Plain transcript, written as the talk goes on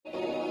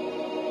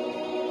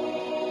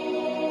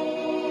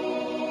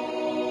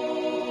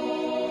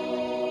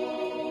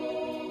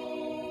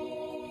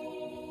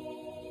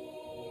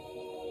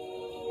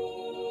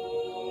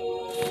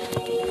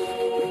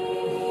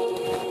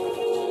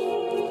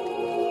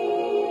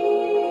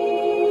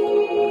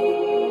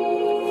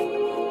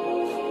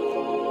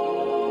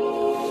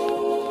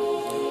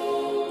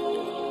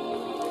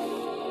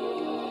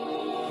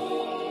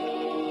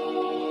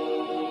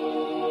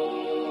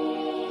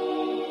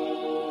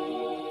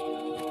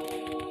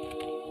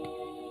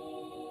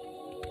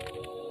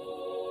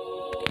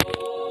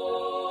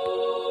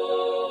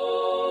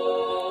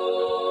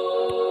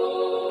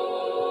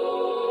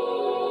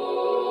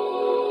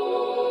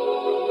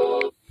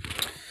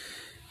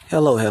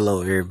Hello,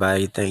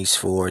 everybody. Thanks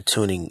for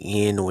tuning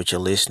in with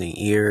your listening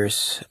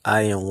ears.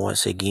 I am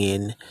once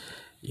again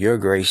your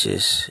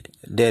gracious,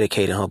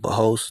 dedicated, humble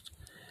host,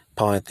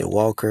 Paul Anthony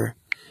Walker,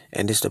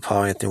 and this is the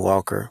Paul Anthony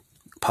Walker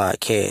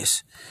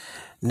podcast.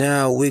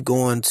 Now we're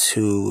going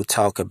to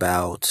talk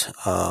about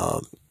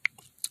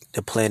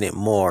the planet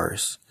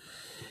Mars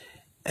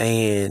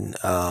and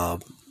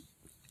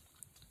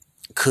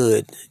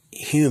could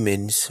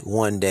humans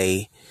one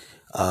day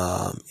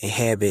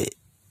inhabit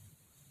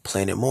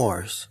planet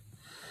Mars?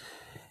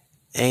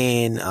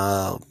 And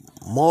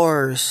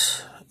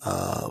Mars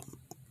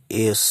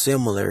is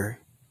similar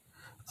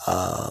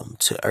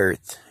to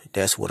Earth.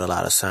 That's what a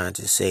lot of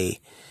scientists say,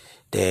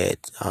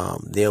 that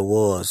there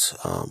was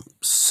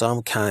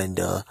some kind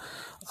of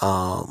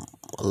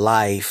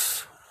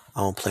life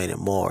on planet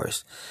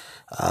Mars.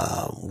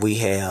 We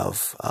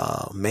have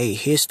made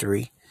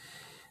history.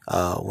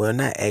 Well,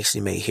 not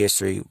actually made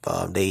history.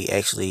 They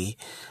actually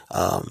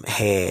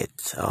had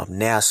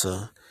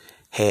NASA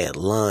had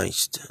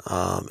launched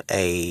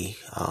a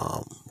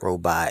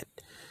robot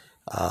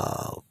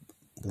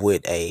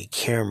with a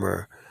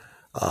camera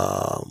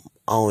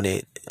on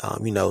it,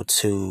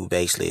 to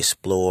basically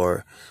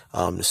explore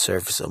the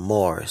surface of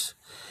Mars.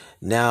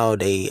 Now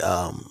they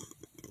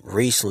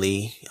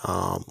recently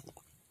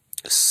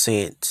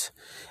sent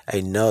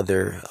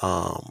another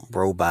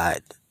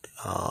robot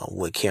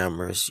with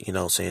cameras, to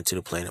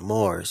the planet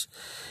Mars.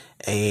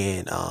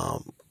 And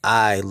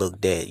I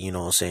looked at,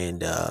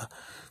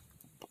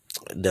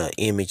 the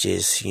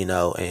images, and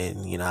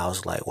I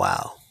was like,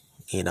 wow,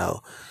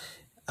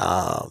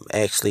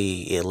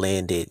 actually it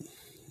landed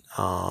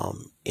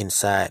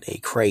inside a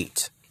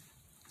crate.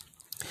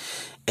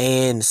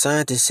 And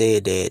scientists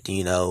said that,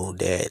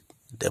 that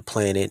the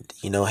planet,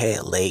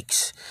 had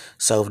lakes.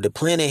 So if the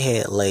planet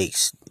had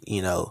lakes,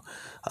 it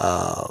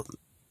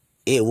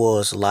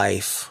was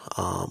life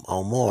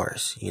on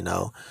Mars.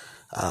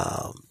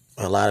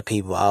 A lot of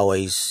people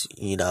always,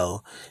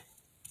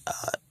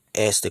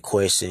 ask the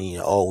question,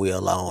 are we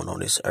alone on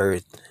this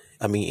earth?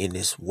 In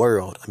this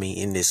world,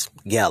 in this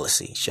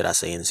galaxy, should I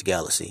say in this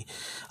galaxy?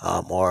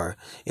 Or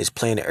is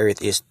planet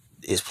Earth, is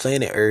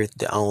planet Earth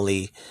the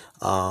only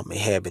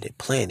inhabited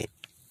planet?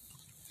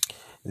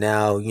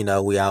 Now,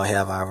 we all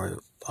have our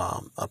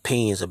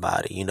opinions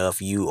about it.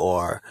 If you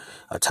are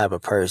a type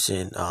of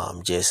person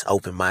just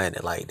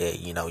open-minded like that,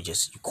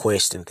 just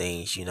question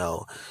things,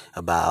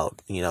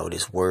 about,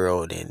 this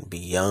world and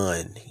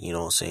beyond,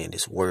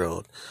 this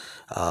world.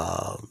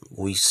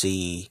 We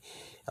see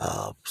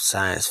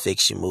science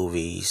fiction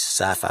movies,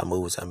 sci-fi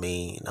movies,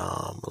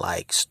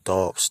 like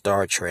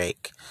Star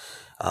Trek,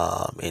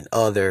 and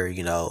other,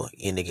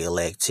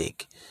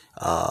 intergalactic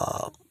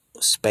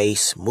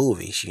space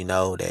movies,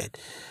 that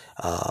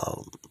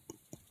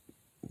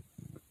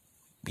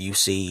you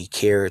see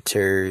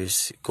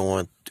characters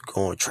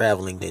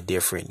traveling to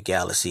different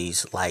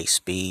galaxies, light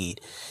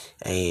speed,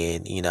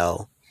 and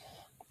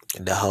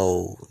the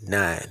whole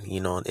nine,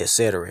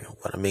 etc.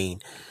 What I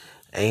mean.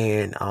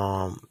 And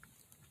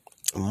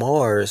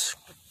Mars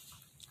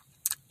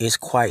is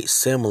quite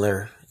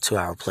similar to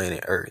our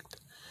planet Earth.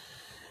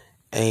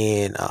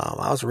 And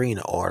I was reading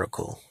an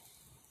article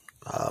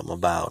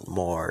about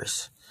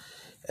Mars,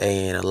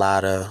 and a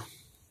lot of,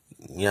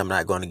 I'm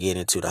not going to get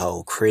into the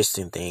whole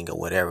Christian thing or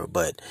whatever,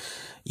 but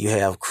you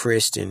have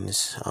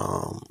Christians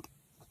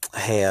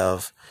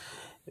have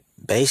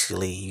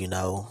basically,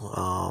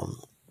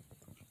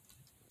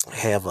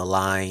 have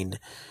aligned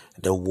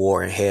the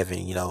war in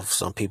heaven.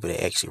 Some people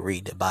that actually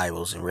read the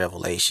Bibles in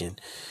Revelation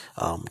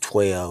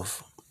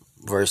 12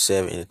 verse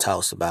 7, it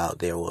talks about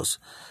there was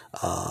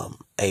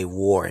a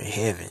war in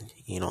heaven,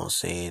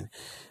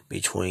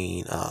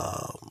 between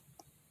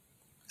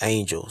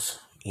angels,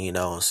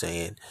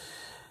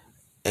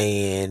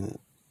 and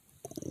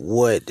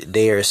what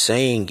they are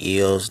saying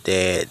is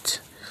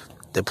that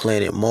the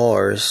planet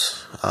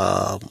Mars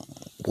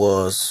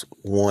was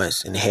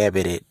once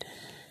inhabited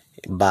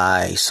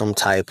by some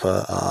type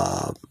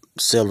of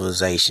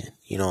civilization,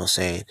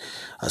 a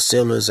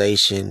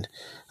civilization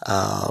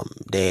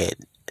that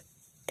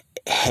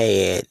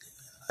had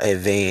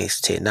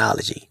advanced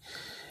technology,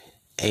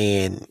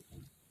 and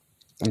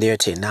their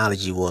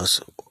technology was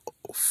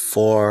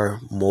far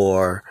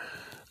more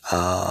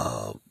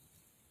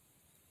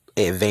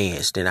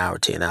advanced than our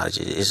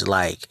technology. It's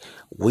like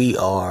we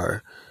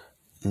are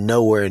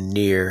nowhere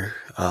near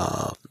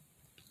on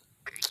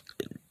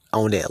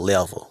that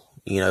level.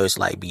 It's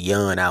like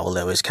beyond our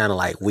level. It's kind of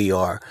like we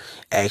are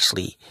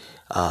actually,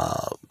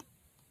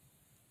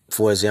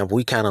 for example,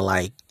 we kind of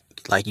like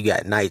you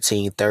got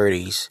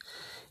 1930s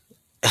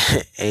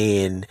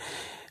and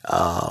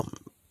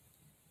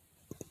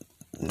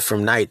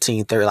from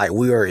 1930, like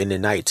we were in the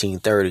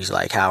 1930s,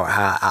 like how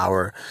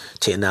our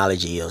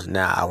technology is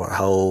now. Our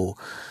whole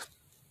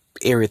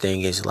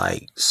everything is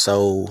like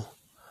so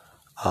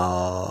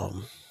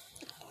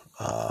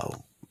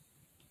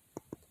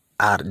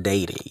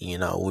outdated.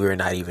 We're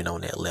not even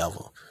on that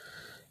level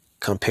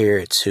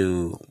compared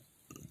to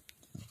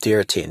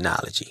their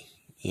technology.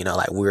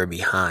 Like we're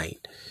behind.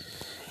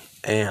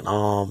 And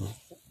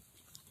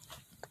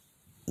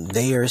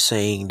they are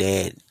saying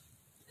that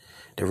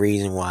the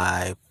reason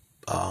why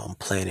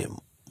planet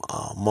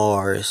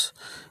Mars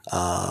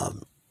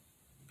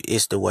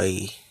is the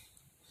way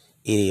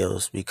it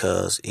is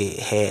because it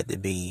had to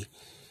be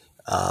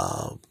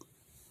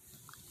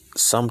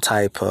some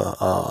type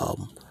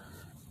of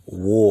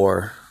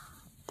war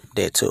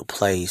that took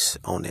place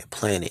on that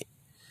planet.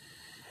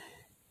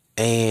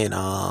 And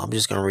I'm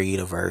just gonna read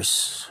a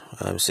verse.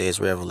 It says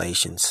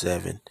Revelation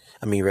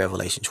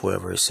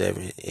 12 verse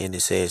 7, and it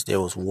says there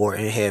was war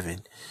in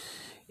heaven,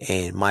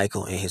 and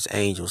Michael and his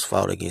angels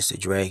fought against the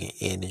dragon,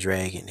 and the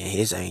dragon and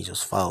his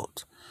angels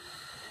fought.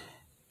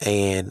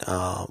 And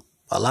a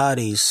lot of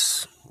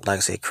these, like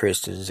I said,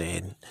 Christians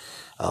and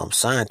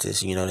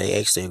scientists, they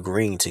actually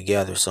agreeing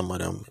together. Some of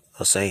them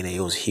are saying that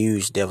it was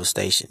huge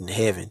devastation in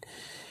heaven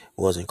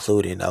was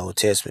included in the Old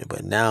Testament,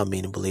 but now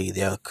many believe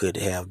there could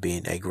have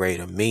been a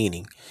greater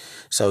meaning.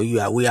 So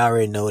we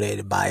already know that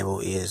the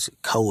Bible is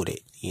coded.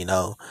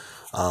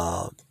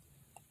 I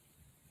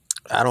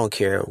don't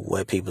care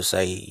what people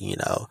say.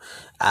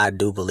 I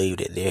do believe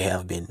that there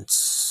have been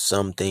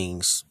some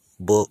things,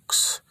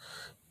 books,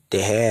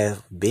 that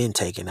have been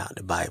taken out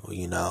the Bible.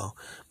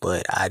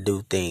 But I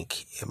do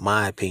think, in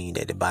my opinion,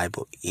 that the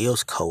Bible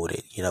is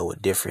coded.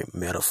 With different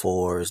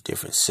metaphors,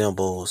 different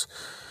symbols.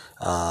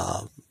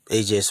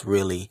 It just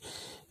really,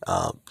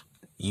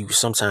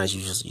 sometimes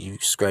you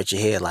scratch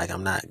your head like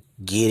I'm not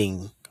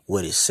getting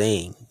what it's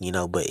saying,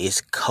 but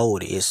it's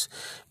coded. It's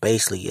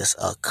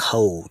a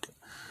code,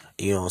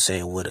 what I'm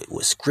saying,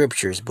 with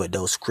scriptures, but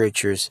those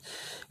scriptures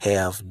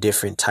have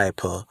different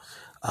type of,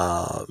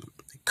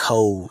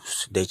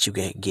 codes that you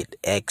can get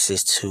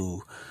access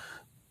to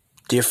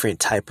different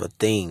type of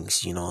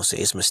things, what I'm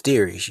saying. It's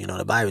mysterious,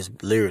 the Bible is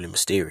literally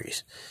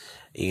mysterious,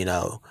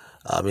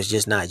 it's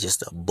just not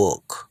just a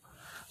book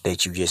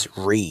that you just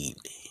read.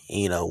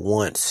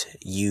 Once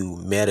you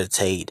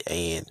meditate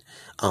and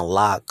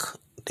unlock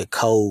the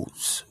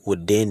codes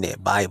within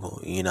that Bible,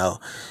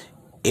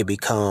 it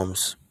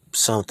becomes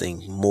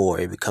something more.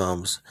 It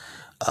becomes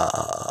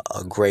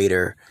a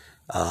greater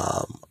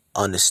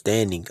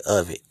understanding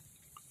of it.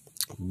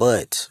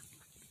 But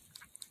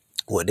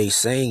what they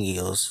saying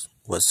is,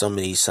 what some of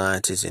these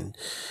scientists and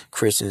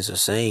Christians are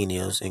saying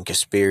is, and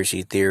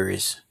conspiracy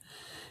theorists,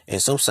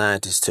 and some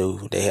scientists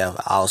too, they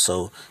have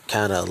also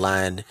kind of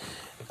aligned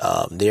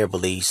their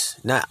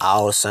beliefs. Not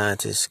all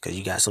scientists, because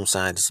you got some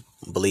scientists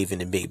believe in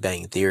the Big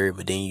Bang Theory,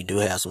 but then you do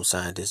have some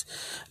scientists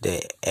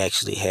that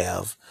actually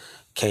have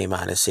came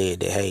out and said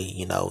that,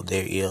 hey,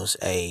 there is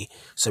a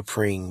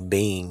supreme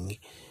being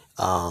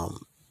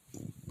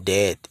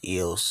that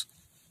is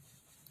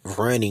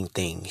running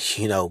things,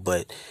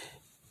 but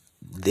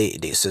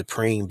the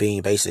supreme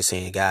being basically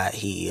saying God,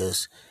 he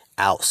is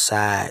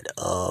outside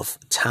of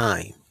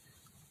time.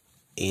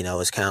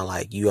 It's kind of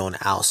like you on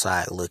the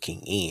outside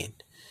looking in.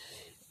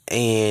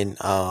 And,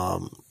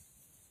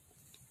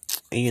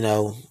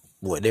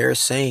 what they're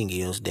saying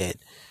is that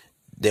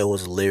there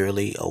was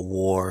literally a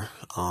war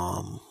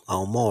on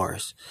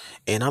Mars.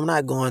 And I'm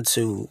not going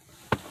to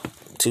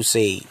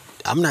say,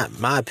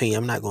 my opinion,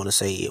 I'm not going to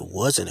say it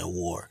wasn't a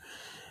war.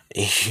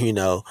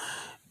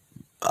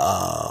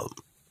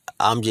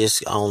 I'm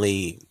just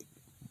only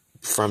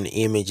from the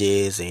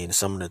images and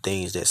some of the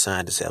things that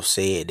scientists have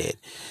said that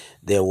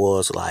there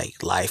was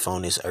like life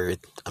on this earth.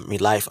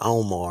 Life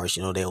on Mars,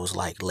 there was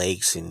like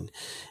lakes and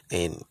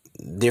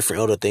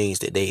different other things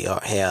that they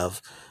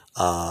have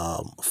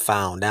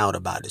found out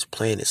about this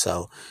planet.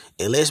 So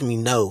it lets me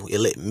know, it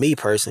lets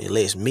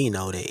me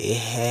know that it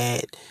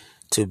had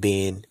to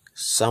be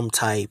some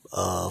type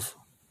of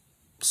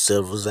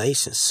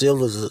civilization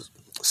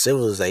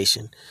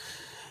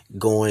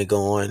going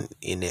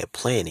in that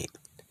planet.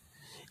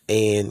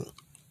 And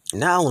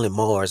not only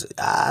Mars,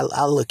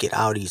 I look at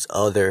all these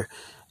other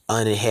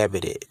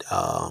uninhabited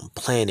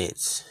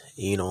planets,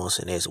 what I'm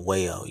saying, as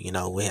well.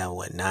 We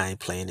have 9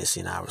 planets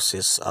in our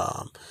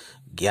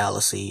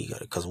galaxy,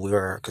 because we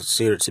are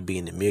considered to be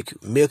in the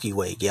Milky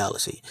Way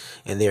galaxy,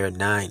 and there are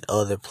 9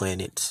 other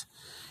planets,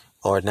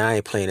 or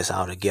 9 planets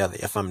altogether,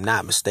 if I'm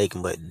not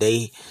mistaken. But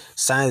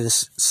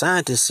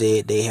scientists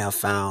said they have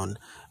found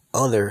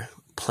other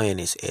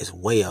planets as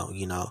well,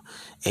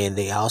 and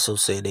they also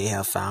said they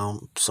have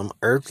found some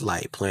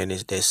Earth-like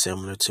planets that's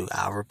similar to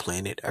our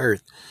planet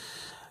Earth.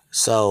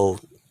 So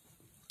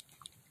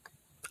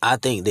I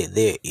think that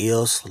there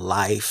is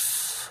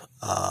life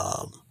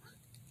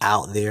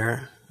out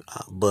there,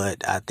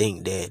 but I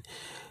think that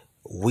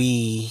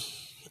we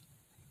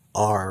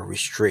are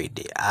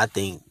restricted. I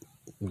think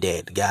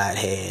that God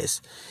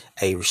has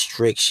a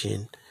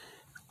restriction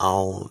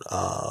on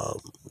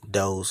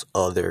those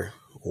other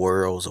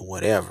worlds or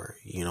whatever,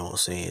 what I'm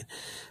saying.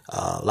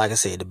 Like I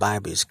said, the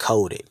Bible is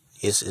coded.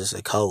 It's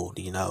a code,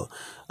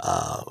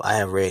 I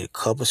have read a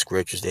couple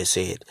scriptures that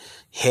said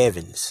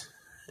heavens.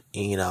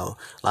 A lot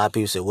of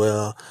people say,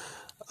 well,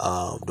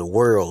 the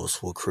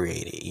worlds were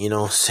created,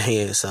 what I'm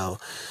saying. So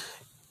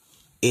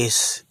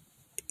it's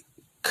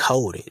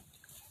coded.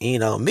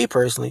 Me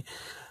personally,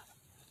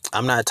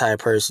 I'm not the type of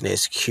person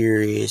that's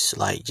curious,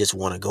 like just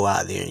want to go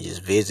out there and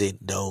just visit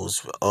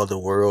those other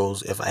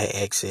worlds if I had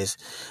access.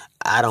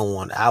 I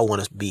want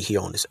to be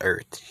here on this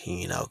earth,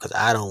 because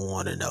I don't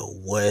want to know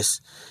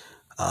what's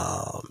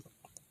um,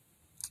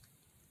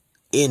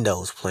 in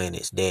those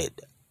planets that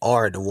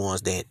are the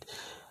ones that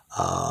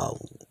uh,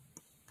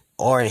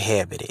 are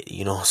inhabited,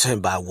 what I'm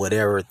saying, by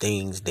whatever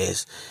things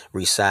that's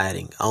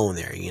residing on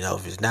there.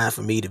 If it's not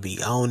for me to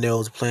be on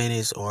those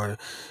planets or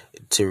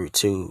to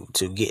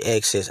get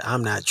access,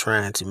 I'm not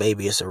trying to.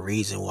 Maybe it's a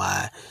reason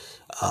why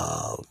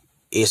uh,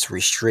 it's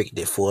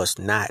restricted for us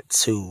not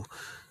to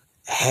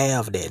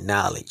have that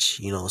knowledge,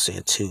 what I'm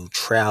saying, to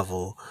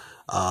travel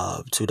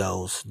to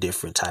those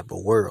different type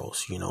of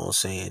worlds, what I'm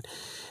saying.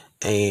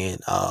 And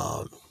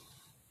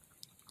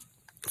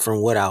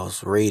from what I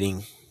was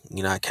reading,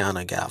 I kind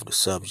of got off the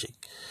subject.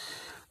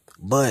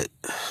 But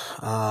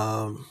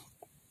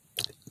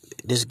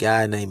this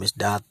guy name is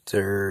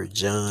Dr.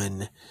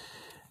 John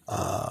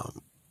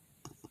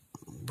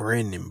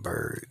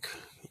Brandenburg,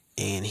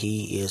 and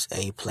he is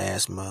a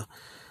plasma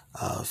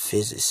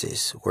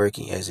physicist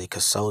working as a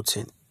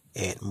consultant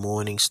at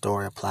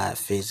Morningstar Applied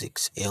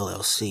Physics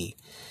LLC.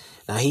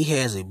 Now he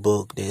has a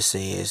book that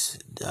says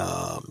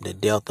The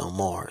Death on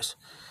Mars.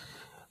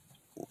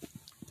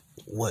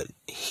 What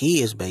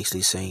he is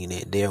basically saying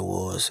that there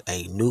was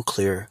a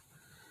nuclear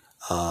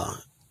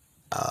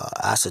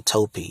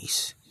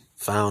isotopes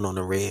found on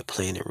the red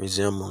planet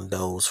resembling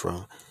those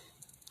from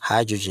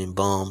hydrogen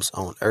bombs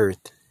on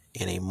Earth,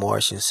 and a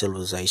Martian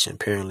civilization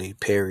apparently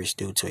perished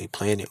due to a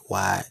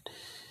planet-wide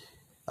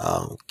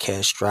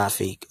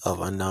catastrophe of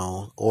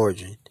unknown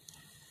origin.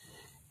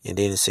 And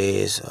then it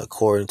says,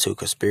 according to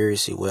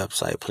conspiracy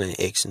website Planet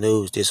X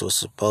News, this was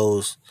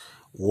supposed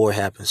war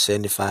happened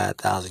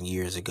 75,000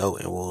 years ago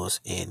and was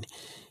an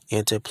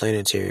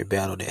interplanetary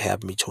battle that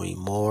happened between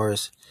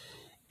Mars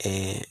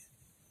and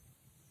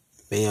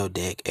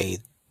Meldak, a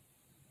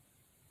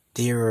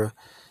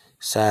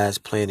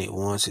Theia-sized planet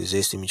once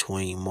existing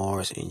between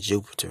Mars and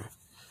Jupiter.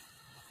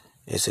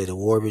 It said the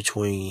war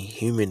between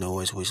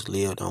humanoids which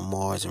lived on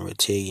Mars and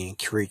reptilian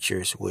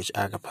creatures which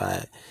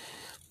occupied.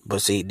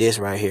 But see, this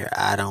right here,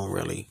 I don't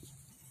really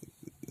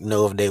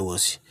know if they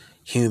was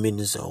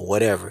humans or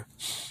whatever.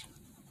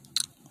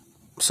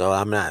 So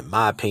I'm not,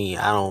 my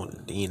opinion,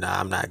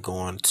 I'm not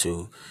going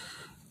to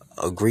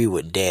agree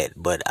with that.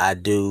 But I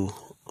do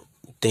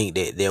think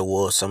that there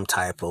was some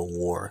type of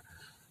war.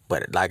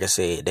 But like I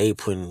said, they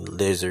putting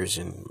lizards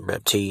and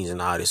reptiles and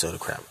all this other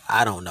crap.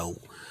 I don't know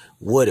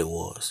what it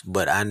was,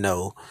 but I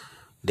know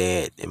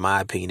that, in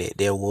my opinion, that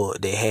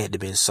there had to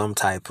been some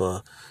type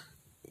of,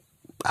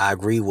 I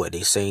agree with what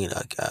they're saying,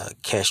 a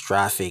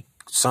catastrophic,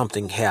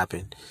 something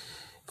happened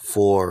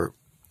for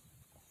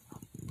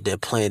the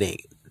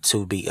planet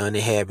to be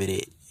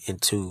uninhabited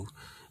and to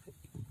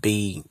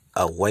be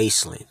a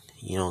wasteland.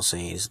 You know what I'm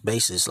saying?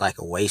 It's like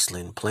a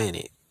wasteland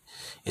planet.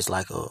 It's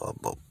like a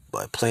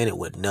planet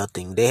with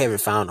nothing. They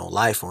haven't found no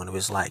life on it.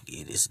 It's like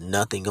it is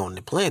nothing on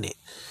the planet.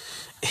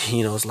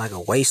 It's like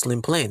a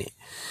wasteland planet.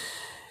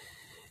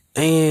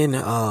 And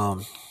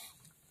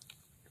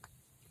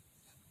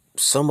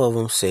some of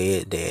them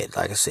said that,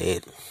 like I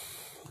said,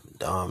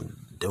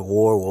 the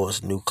war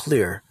was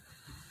nuclear.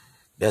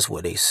 That's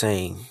what they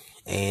saying,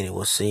 and it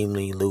was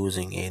seemingly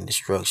losing and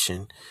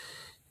destruction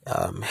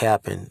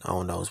happened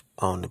on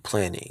the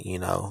planet.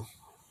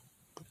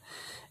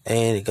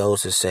 And it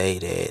goes to say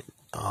that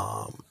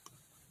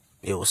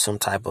it was some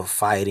type of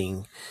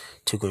fighting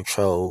to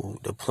control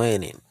the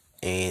planet,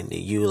 and it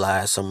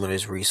utilized some of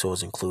its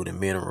resources, including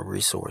mineral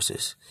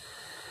resources.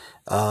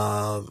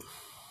 Then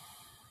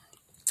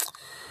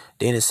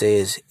it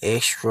says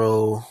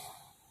extrarios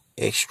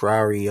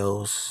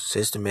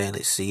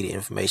systematically seeded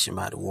information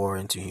about the war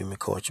into human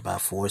culture by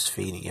force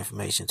feeding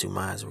information to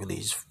minds of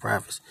religious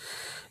prophets.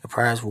 The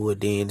prophets would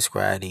then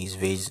describe these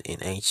visions in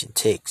ancient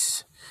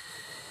texts.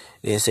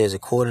 Then it says,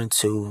 according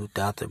to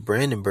Dr.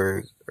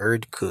 Brandenburg,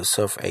 Earth could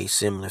suffer a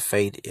similar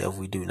fate if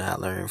we do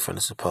not learn from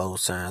the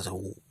supposed signs of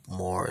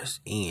Mars'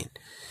 end.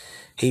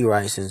 He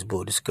writes in his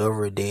book,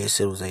 Discover a Dead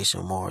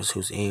Civilization on Mars,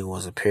 whose end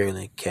was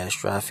apparently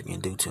catastrophic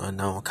and due to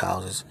unknown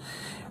causes,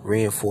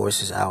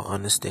 reinforces our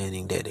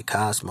understanding that the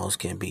cosmos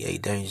can be a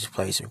dangerous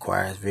place and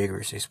requires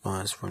vigorous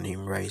response from the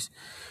human race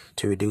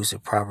to reduce the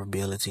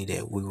probability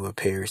that we will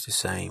perish the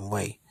same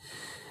way.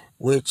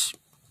 Which,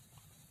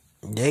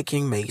 that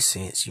can make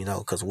sense,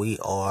 because we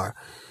are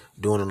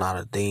doing a lot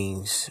of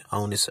things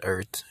on this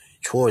earth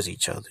towards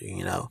each other,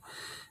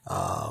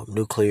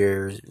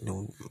 nuclear,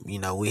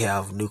 we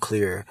have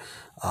nuclear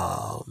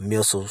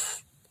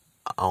missiles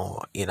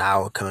in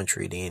our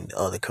country than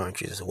other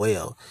countries as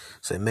well.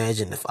 So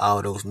imagine if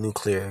all those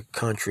nuclear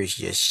countries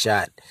just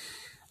shot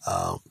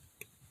at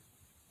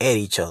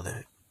each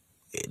other.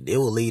 It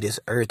would lead this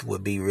earth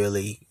would be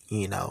really,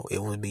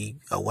 it would be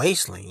a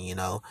wasteland,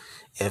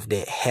 if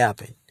that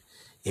happened.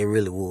 It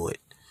really would.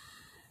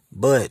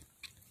 But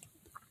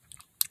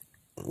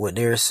what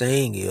they're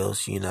saying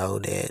is,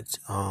 that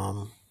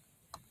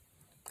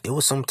it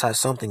was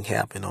something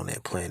happened on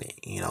that planet,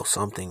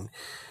 something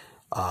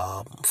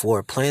For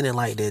a planet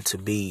like that to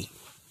be,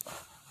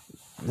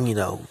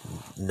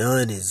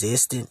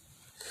 non-existent.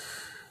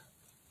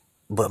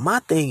 But my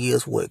thing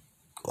is what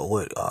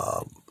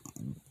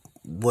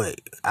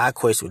I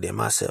question within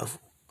myself.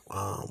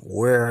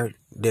 Where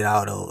did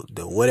all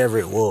the whatever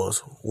it was?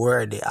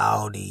 Where did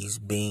all these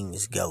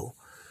beings go?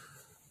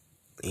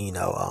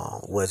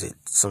 Was it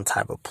some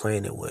type of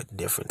planet with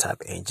different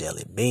type of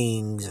angelic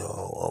beings,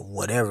 or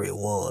whatever it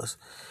was,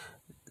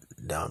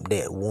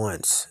 that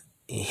once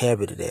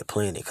inhabited that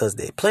planet? Because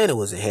that planet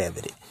was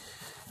inhabited.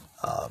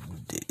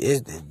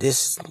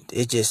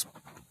 It's just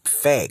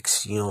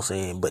facts, you know what I'm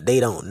saying? But they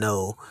don't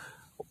know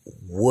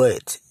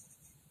what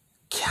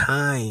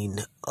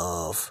kind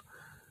of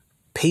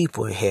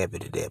people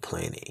inhabited that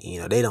planet.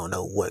 They don't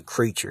know what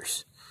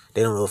creatures.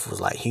 They don't know if it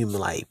was like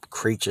human-like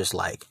creatures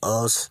like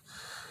us,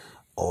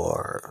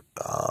 or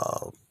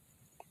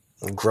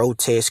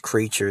grotesque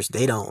creatures.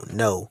 They don't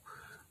know.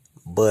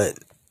 But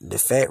the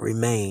fact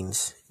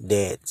remains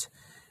that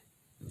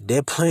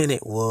that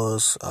planet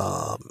was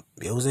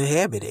it was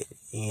inhabited.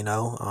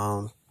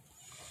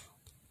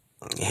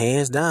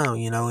 Hands down.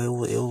 It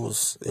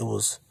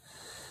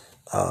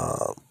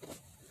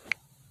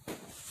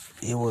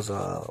was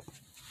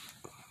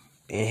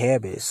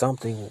inhabited.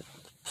 Something.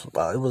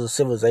 It was a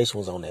civilization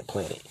was on that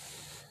planet,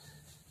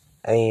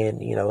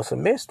 and it's a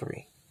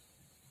mystery.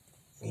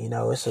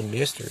 It's a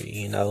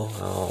mystery.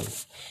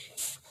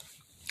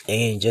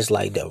 And just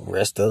like the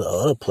rest of the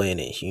other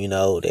planets,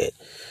 that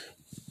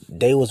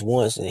they was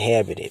once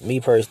inhabited. Me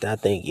personally, I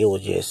think it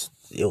was just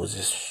there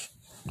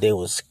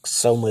was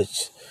so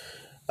much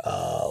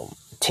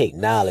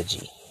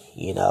technology,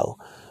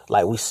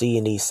 like we see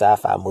in these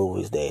sci-fi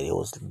movies, that it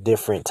was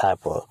different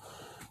type of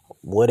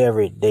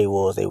whatever they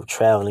was. They were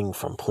traveling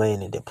from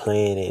planet to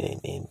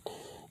planet, and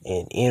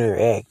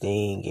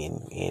interacting,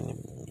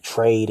 and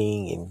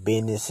trading, and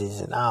businesses,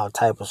 and all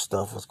type of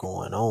stuff was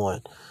going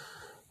on.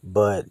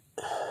 But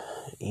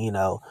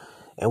and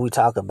we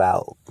talk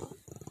about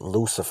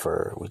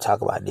Lucifer. We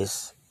talk about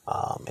this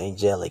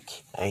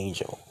angelic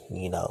angel,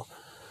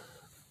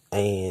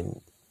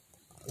 and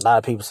a lot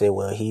of people say,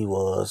 well, he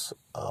was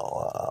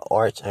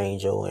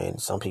archangel,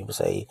 and some people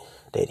say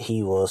that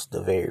he was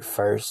the very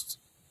first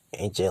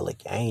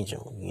angelic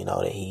angel.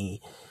 That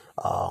he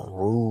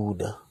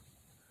ruled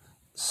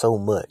so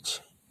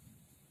much.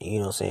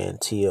 Till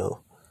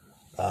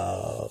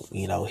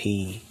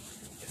he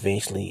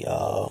eventually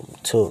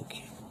took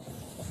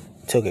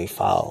a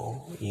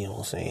fall. He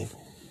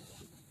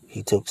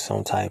took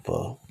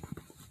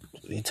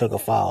he took a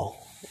fall,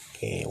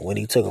 and when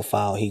he took a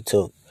fall, he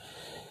took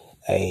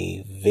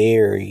a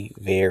very,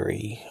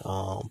 very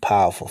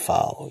powerful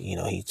fall.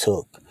 He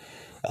took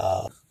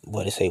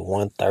what they say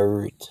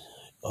 1/3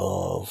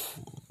 of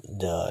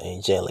the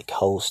angelic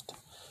host,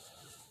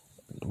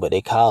 but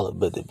they call it.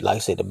 But like I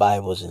said, the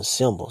Bible is in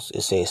symbols.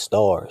 It says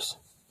stars.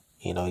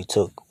 He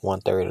took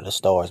 1/3 of the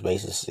stars.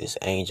 Basically, it's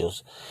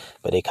angels,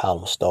 but they call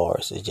them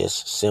stars. It's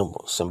just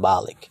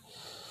symbolic.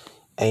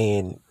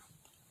 And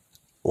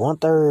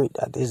 1/3,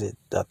 is it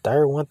a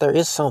third? 1/3,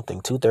 it's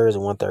something. 2/3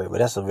 and 1/3, but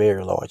that's a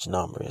very large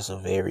number. It's a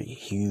very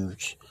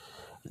huge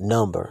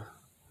number.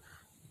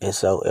 And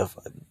so, if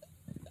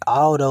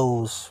all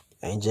those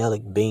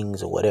angelic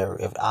beings or whatever,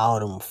 if all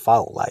of them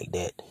fought like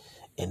that,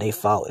 and they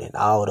fought in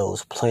all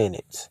those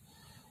planets,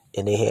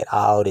 and they had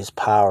all this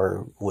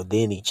power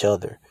within each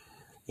other,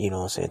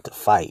 to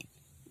fight,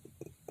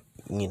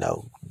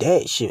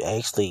 that should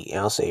actually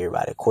answer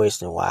everybody's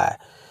question why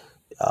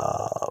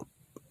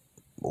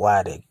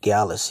the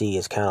galaxy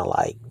is kind of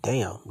like,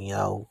 damn,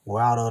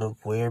 where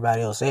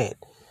everybody else at?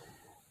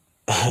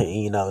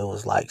 It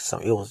was like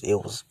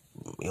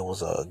it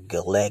was a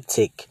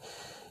galactic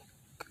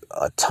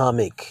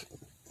atomic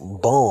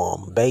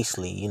bomb,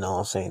 basically.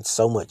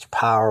 So much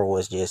power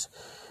was just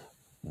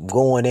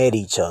going at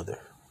each other,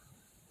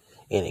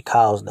 and it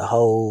caused the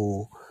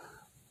whole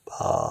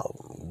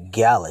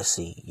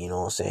galaxy,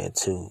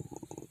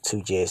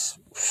 to just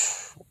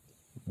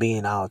be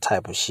in all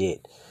type of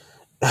shit.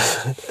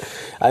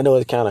 I know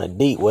it's kind of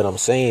deep what I'm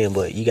saying,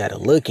 but you got to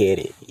look at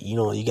it.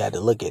 You got to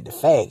look at the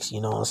facts.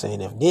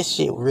 If this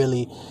shit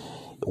really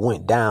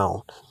went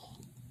down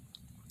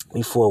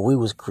before we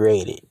was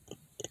created,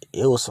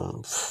 it was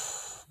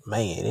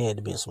it had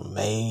to be some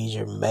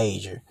major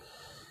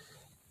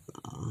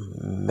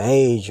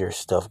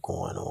stuff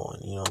going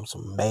on.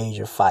 Some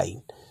major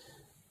fighting.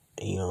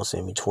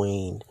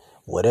 Between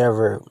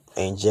whatever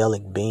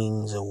angelic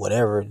beings or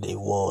whatever they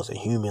was, or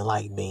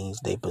human-like beings,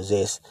 they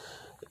possess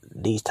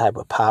these type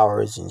of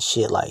powers and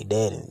shit like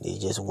that, and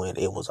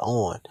it was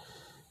on.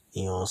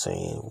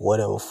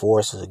 Whatever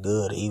forces are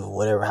good or evil,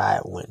 whatever, how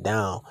it went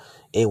down,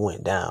 it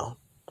went down.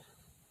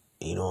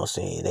 They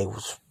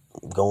was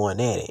going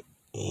at it.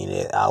 And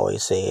it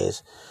always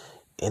says,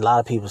 and a lot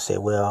of people say,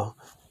 well,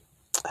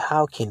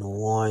 how can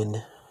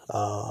one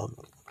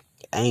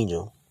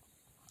angel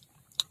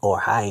or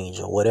high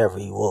angel, whatever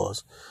he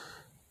was,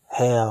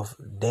 have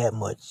that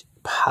much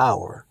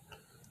power,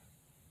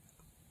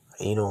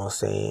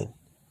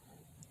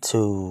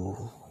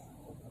 to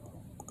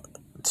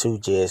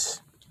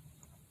just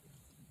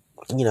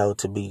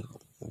to be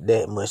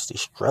that much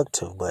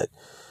destructive, but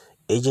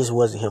it just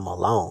wasn't him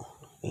alone.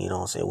 You know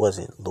what I'm saying? It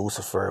wasn't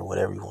Lucifer,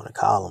 whatever you want to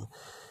call him.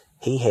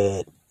 He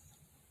had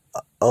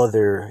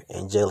other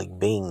angelic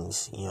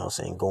beings,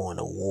 going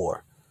to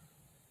war.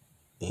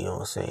 You know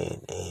what I'm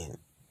saying? And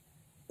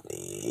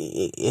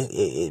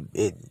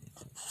it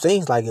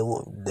seems like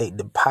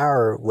the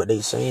power, what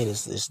they saying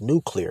is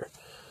nuclear.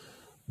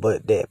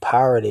 But that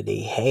power that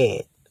they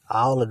had,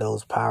 all of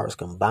those powers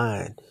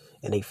combined,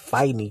 and they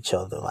fighting each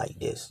other like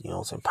this. You know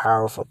what I'm saying?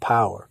 Power for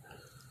power.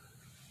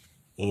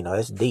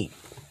 It's deep.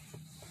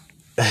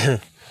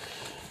 That's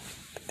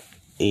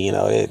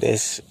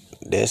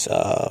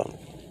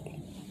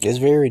it's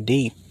very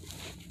deep.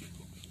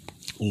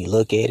 You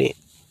look at it,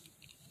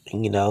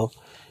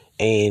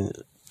 and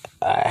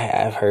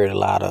I've heard a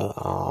lot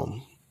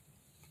of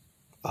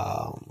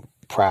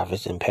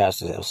prophets and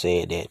pastors have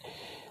said that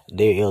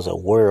there is a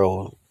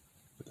world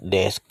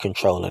that's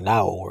controlling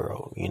our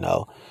world.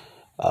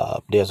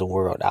 There's a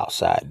world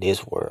outside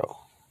this world.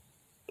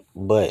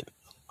 But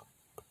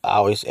I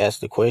always ask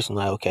the question,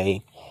 like,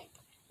 okay,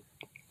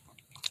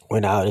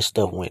 when all this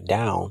stuff went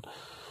down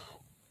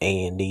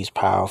and these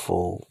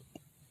powerful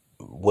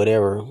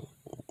whatever,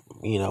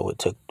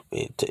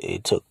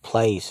 it took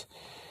place,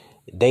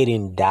 they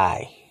didn't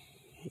die.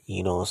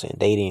 You know what I'm saying?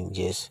 They didn't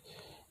just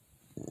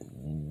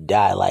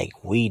die like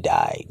we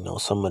died.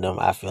 Some of them,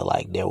 I feel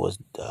like there was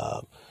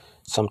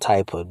some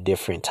type of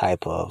different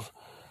type of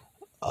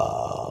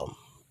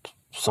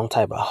some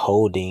type of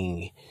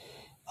holding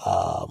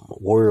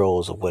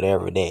worlds or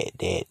whatever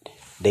that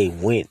they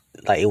went,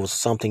 like it was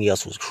something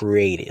else was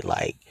created,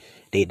 like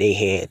they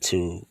had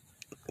to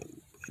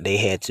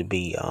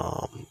be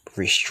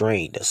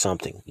restrained or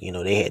something.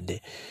 They had to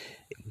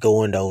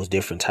go in those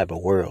different type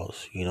of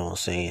worlds, you know what I'm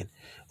saying,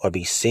 or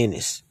be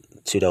sentenced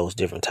to those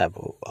different type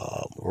of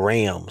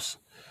realms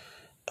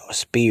or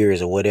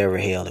spears or whatever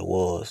hell it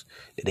was,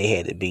 that they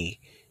had to be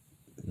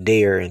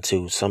there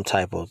into some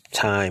type of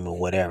time or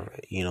whatever,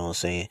 you know what I'm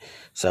saying.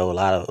 So a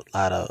lot of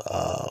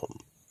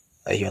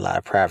I hear a lot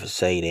of prophets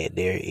say that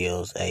there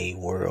is a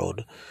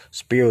world,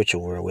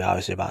 spiritual world. We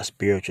always say about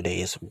spiritual, there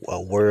is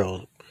a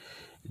world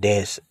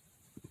that's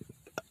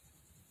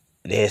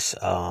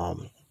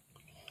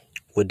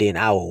within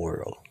our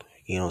world.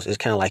 It's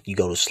kind of like you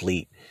go to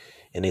sleep,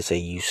 and they say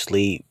you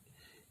sleep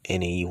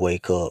and then you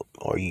wake up,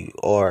 or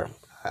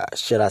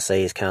should I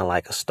say, it's kind of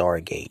like a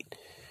Stargate.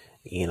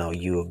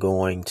 You are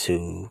going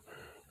to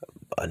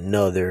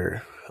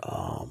another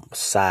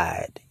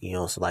side.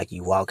 So like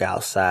you walk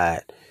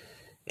outside,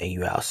 and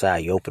you outside.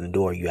 You open the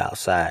door, you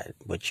outside,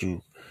 but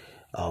you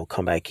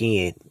come back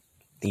in,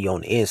 you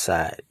on the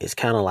inside. It's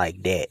kind of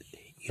like that.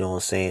 You know what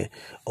I'm saying?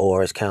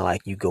 Or it's kind of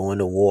like you go in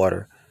the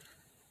water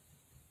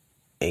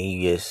and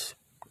you just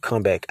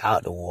come back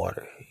out the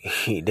water.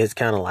 That's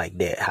kind of like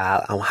that.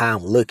 How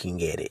I'm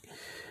looking at it.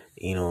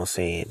 You know what I'm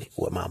saying?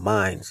 With my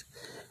mind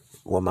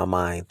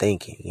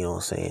thinking. You know what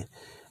I'm saying?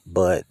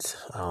 But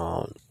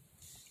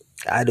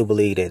I do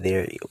believe that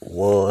there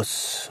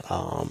was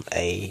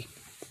a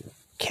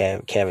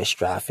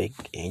catastrophic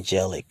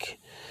angelic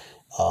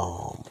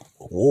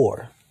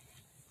war,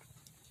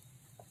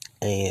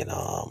 and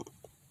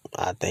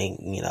I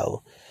think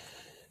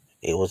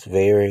it was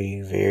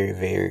very, very,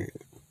 very,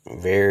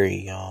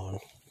 very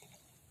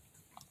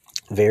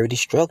very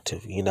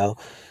destructive.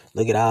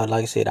 Look at all,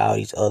 like I said, all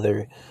these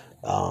other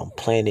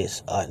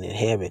planets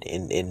uninhabited,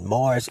 and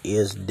Mars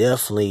is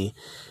definitely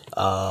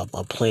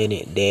a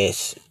planet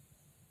that's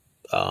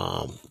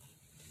I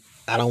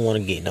don't want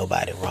to get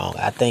nobody wrong.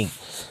 I think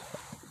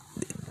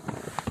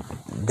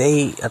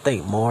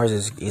Mars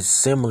is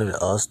similar to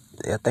us.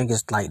 I think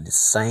it's like the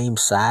same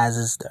size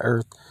as the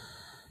Earth.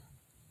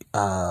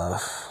 I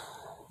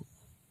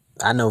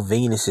know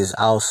Venus is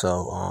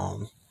also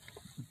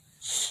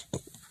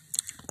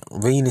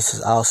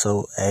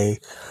a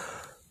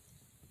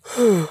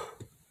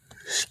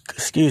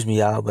excuse me,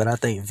 y'all, but I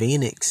think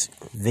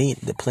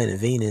the planet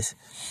Venus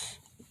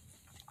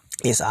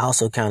is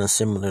also kind of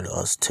similar to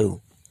us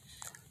too.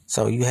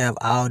 So you have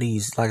all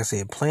these, like I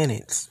said,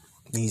 planets,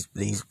 these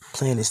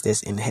planets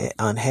that's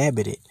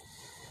uninhabited,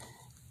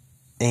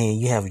 and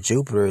you have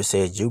Jupiter. It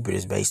says Jupiter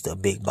is basically a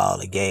big ball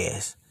of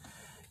gas,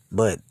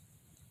 but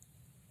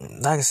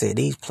like I said,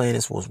 these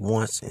planets was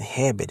once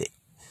inhabited.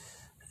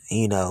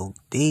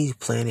 These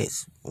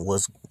planets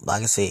was,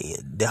 like I said,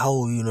 the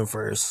whole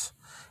universe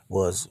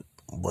was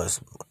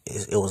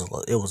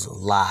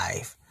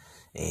alive.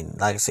 And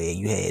like I said,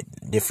 you had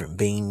different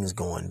beings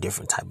going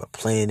different type of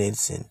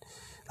planets, and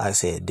like I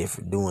said,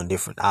 doing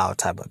different all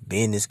type of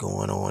business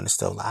going on and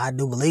stuff. Like, I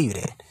do believe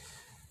that,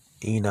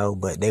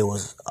 but there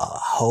was a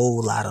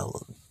whole lot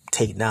of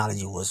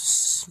technology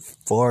was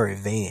far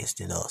advanced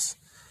than us.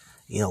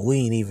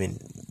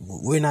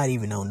 We're not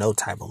even on no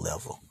type of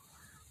level.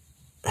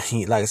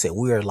 Like I said,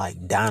 we are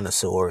like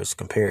dinosaurs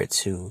compared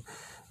to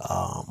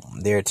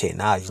their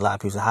technology. A lot of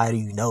people say, how do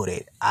you know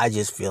that? I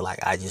just feel like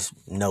I just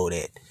know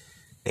that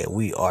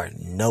we are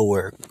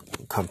nowhere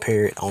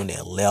compared on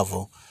that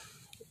level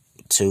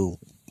to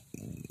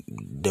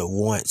the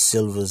once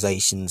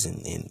civilizations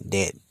and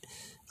that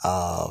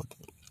uh,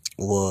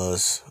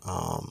 was,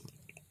 I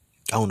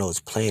don't know, it's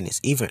planets,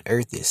 even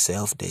Earth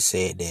itself. They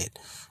said that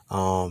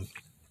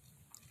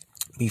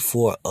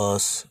before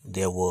us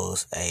there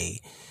was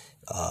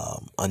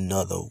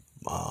another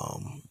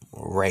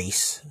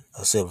race,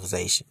 a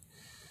civilization.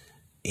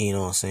 You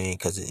know what I'm saying?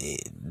 Because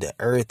the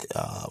Earth,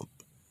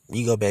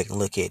 you go back and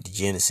look at the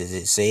Genesis,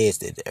 it says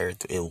that the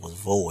Earth, it was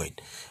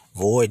void.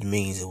 Void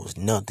means it was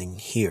nothing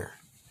here.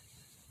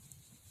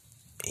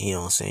 You know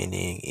what I'm saying?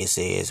 Then it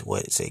says,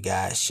 what it said,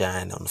 God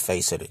shined on the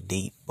face of the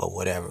deep or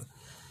whatever.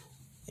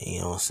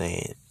 You know what I'm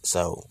saying?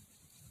 So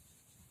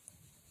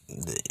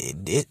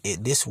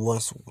this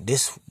once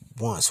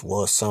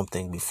was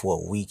something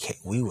before we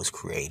was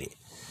created.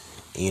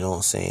 You know what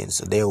I'm saying?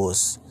 So there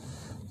was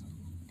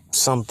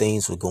some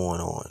things were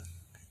going on.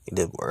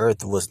 The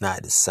earth was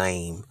not the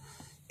same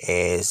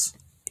as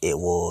it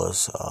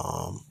was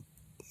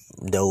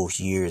those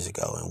years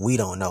ago, and we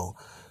don't know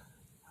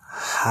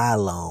how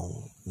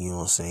long, you know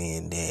what I'm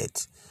saying,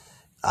 that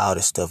all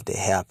the stuff that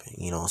happened,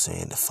 you know what I'm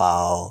saying, the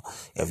fall.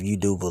 If you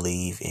do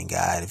believe in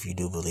God, if you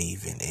do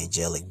believe in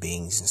angelic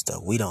beings and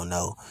stuff, we don't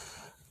know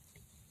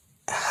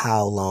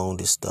how long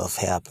this stuff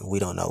happened. We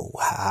don't know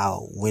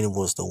when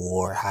was the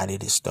war, how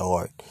did it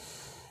start.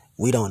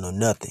 We don't know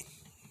nothing.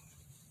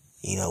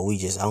 You know, I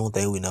don't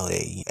think we know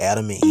that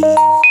Adam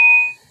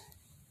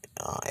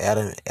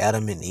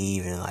and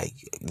Eve, and, like,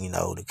 you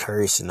know, the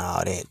curse and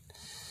all that.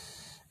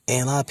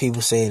 And a lot of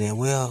people say that,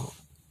 well,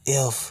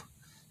 if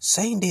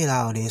Satan did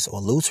all this, or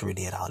Lucifer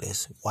did all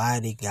this, why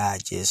did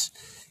God just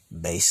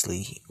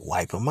basically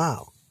wipe them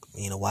out?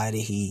 You know, why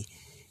did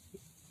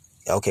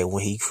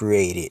when he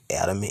created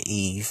Adam and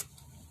Eve,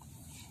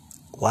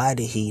 why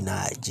did he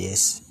not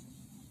just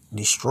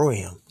destroy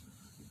him?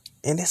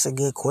 And that's a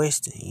good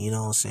question, you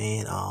know what I'm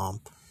saying?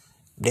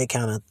 That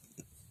kind of,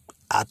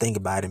 I think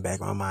about it in the back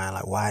of my mind,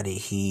 like, why did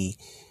he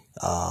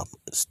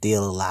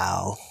still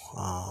allow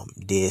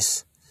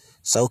this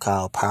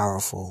so-called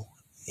powerful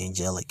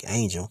angelic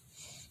angel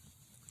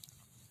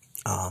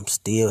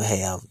still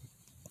have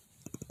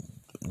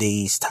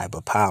these type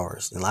of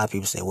powers? And a lot of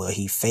people say, well,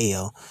 he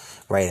fell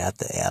right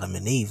after Adam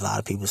and Eve. A lot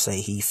of people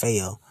say he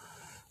fell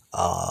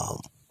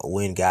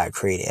when God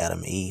created Adam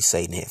and Eve.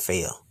 Satan had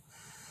fell,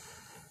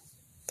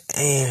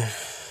 and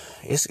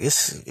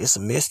it's a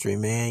mystery,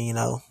 man. You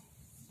know,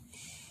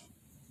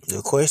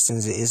 the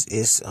questions is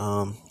it's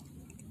a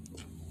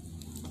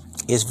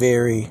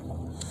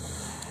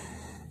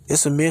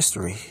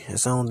mystery.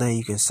 It's the only thing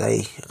you can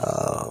say.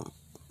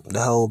 The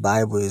whole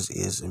Bible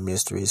is a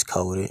mystery. It's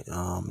coded.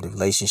 The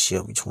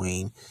relationship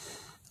between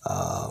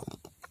God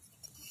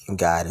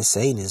and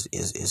Satan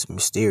is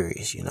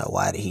mysterious. You know,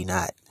 why did he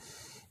not?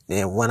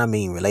 And when I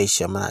mean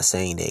relationship, I'm not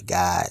saying that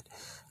God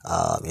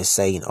and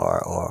Satan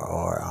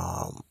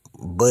are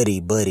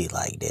buddy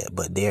like that,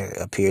 but there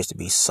appears to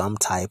be some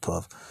type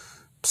of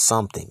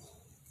something.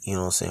 You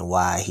know what I'm saying?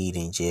 Why he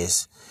didn't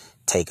just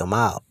take them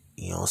out?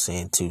 You know what I'm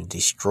saying? To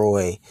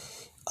destroy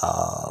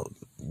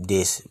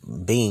this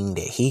being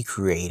that he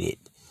created,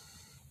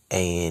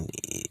 and,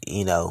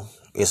 you know,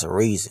 it's a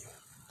reason.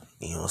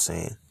 You know what I'm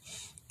saying?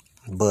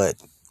 But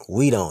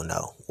we don't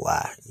know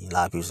why. A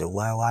lot of people say,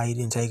 why he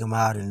didn't take them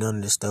out and none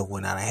of this stuff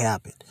would not have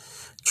happened.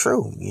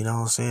 True, you know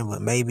what I'm saying?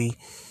 But maybe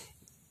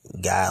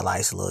God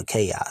likes a little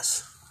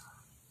chaos.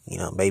 You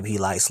know, maybe he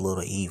likes a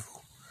little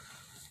evil.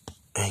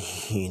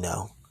 You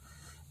know.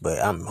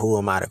 But who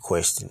am I to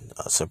question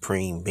a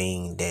supreme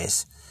being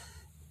that's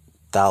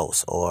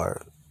thoughts,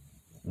 or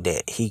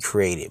that he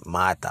created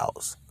my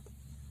thoughts?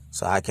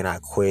 So I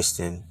cannot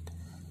question.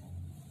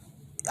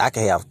 I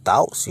can have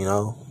thoughts, you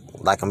know,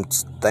 like I'm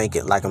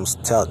thinking, like I'm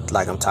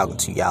talking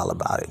to y'all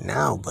about it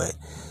now. But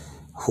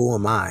who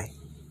am I,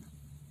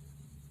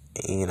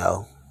 you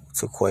know,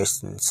 to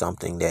question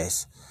something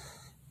that's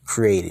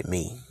created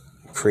me,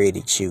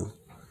 created you,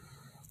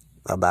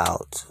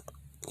 about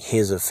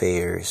his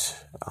affairs,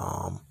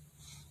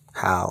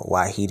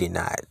 why he did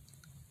not,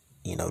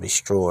 you know,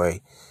 destroy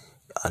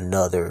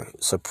another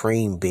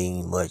supreme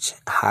being much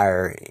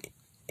higher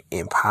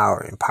in power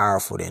and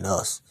powerful than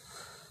us?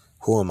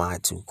 Who am I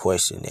to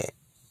question that?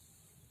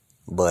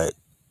 But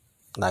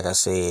like I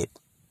said,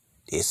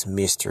 it's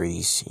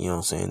mysteries, you know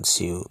what I'm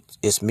saying?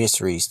 It's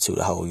mysteries to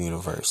the whole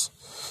universe.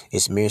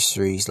 It's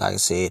mysteries, like I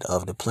said,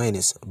 of the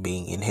planets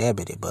being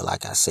inhabited. But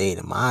like I said,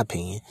 in my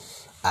opinion,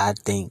 I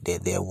think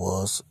that there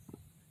was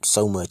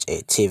so much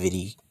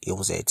activity. It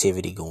was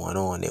activity going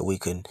on that we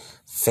couldn't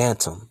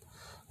fathom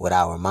with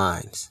our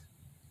minds.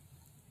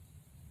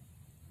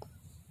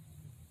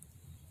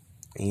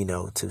 You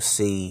know, to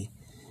see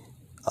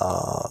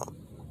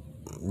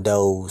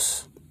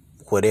those,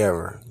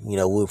 whatever, you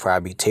know, we'll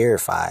probably be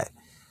terrified.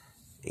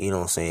 You know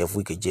what I'm saying? If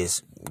we could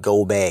just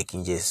go back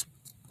and just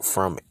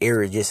from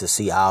era just to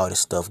see all this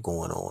stuff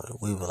going on,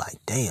 we were like,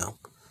 damn,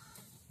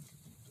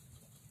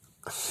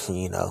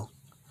 you know.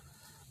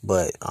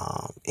 But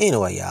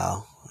anyway,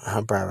 y'all,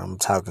 I'm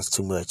talking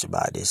too much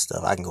about this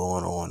stuff. I can go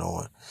on and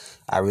on.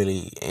 I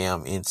really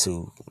am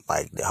into,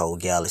 like, the whole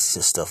galaxy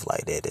and stuff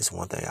like that. That's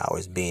one thing I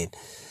always been.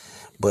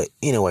 But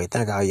anyway,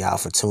 thank all y'all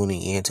for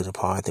tuning in to the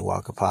Parthon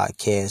Walker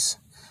podcast.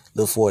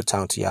 Look forward to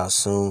talking to y'all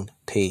soon.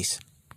 Peace.